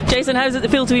Jason, how does it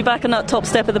feel to be back on that top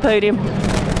step of the podium?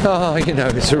 Oh,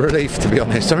 it's a relief, to be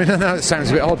honest. I know it sounds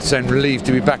a bit odd saying relieved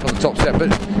to be back on the top step, but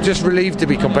just relieved to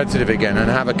be competitive again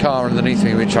and have a car underneath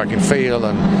me which I can feel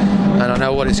and I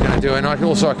know what it's going to do, and I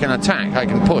can attack, I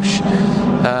can push.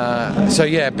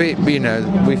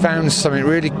 We found something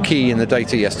really key in the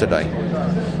data yesterday,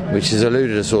 which has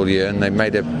eluded us all year, and they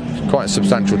made a quite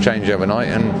substantial change overnight,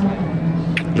 and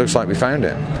looks like we found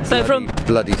it.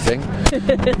 Bloody thing.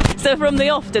 So from the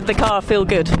off, did the car feel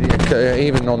good? Yeah,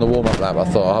 even on the warm-up lap, I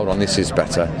thought, hold on, this is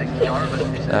better.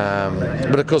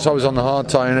 But of course, I was on the hard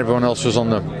tyre, and everyone else was on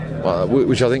the,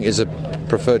 which I think is a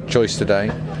preferred choice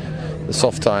today, the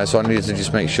soft tyre. So I needed to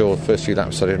just make sure the first few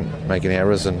laps I didn't make any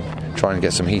errors and try and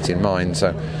get some heat in mind.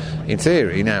 So in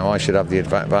theory, now I should have the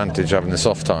advantage having the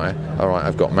soft tyre. All right,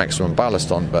 I've got maximum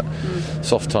ballast on, but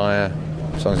soft tyre,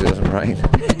 as long as it doesn't rain.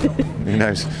 Who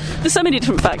knows? There's so many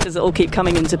different factors that all keep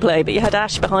coming into play, but you had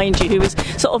Ash behind you who was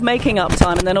sort of making up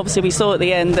time, and then obviously we saw at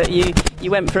the end that you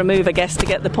went for a move, I guess, to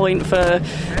get the point for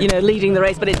leading the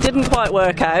race, but it didn't quite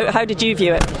work out. How did you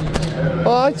view it?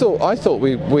 Well, I thought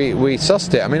we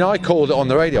sussed it. I called it on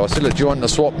the radio. I said, look, do you want to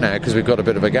swap now, because we've got a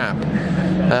bit of a gap.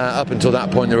 Up until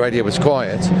that point the radio was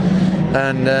quiet,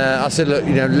 and I said, look,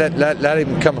 let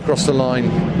him come across the line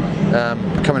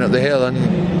coming up the hill, and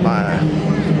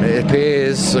it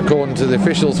appears, according to the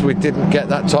officials, we didn't get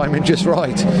that timing just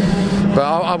right. But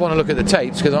I want to look at the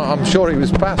tapes, because I'm sure he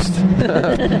was past.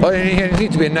 You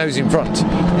need to be a nose in front.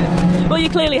 Well,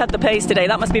 you clearly had the pace today.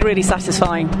 That must be really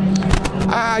satisfying.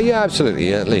 Yeah, absolutely.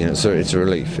 Yeah, it's a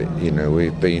relief.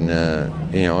 We've been,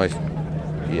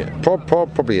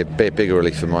 probably a bit bigger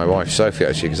relief for my wife Sophie,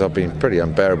 actually, because I've been pretty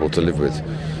unbearable to live with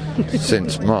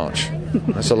since March.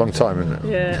 That's a long time, isn't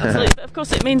it? Yeah, absolutely. But of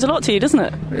course, it means a lot to you, doesn't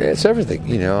it? Yeah, it's everything.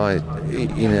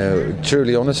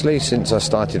 Truly, honestly, since I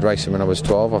started racing when I was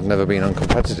 12, I've never been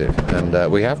uncompetitive, and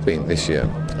we have been this year.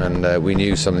 And we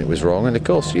knew something was wrong. And of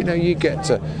course, you get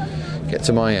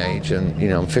to my age, and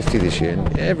I'm 50 this year,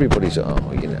 and everybody's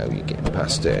you're getting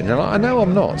past it, and I know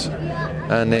I'm not.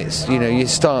 And it's you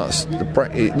start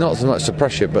not so much the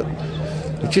pressure, but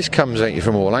it just comes at you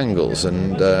from all angles,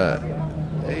 and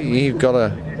you've got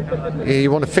to.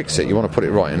 You want to fix it. You want to put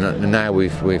it right, and now I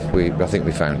think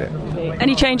we found it.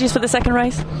 Any changes for the second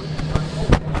race?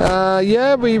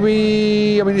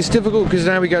 It's difficult because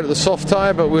now we go to the soft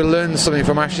tyre, but we'll learn something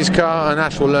from Ash's car, and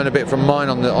Ash will learn a bit from mine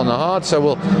on the hard.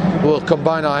 So we'll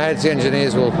combine our heads. The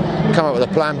engineers will come up with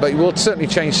a plan, but we'll certainly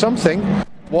change something.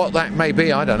 What that may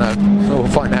be, I don't know. We'll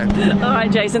find out. All right,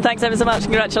 Jason. Thanks ever so much.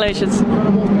 Congratulations.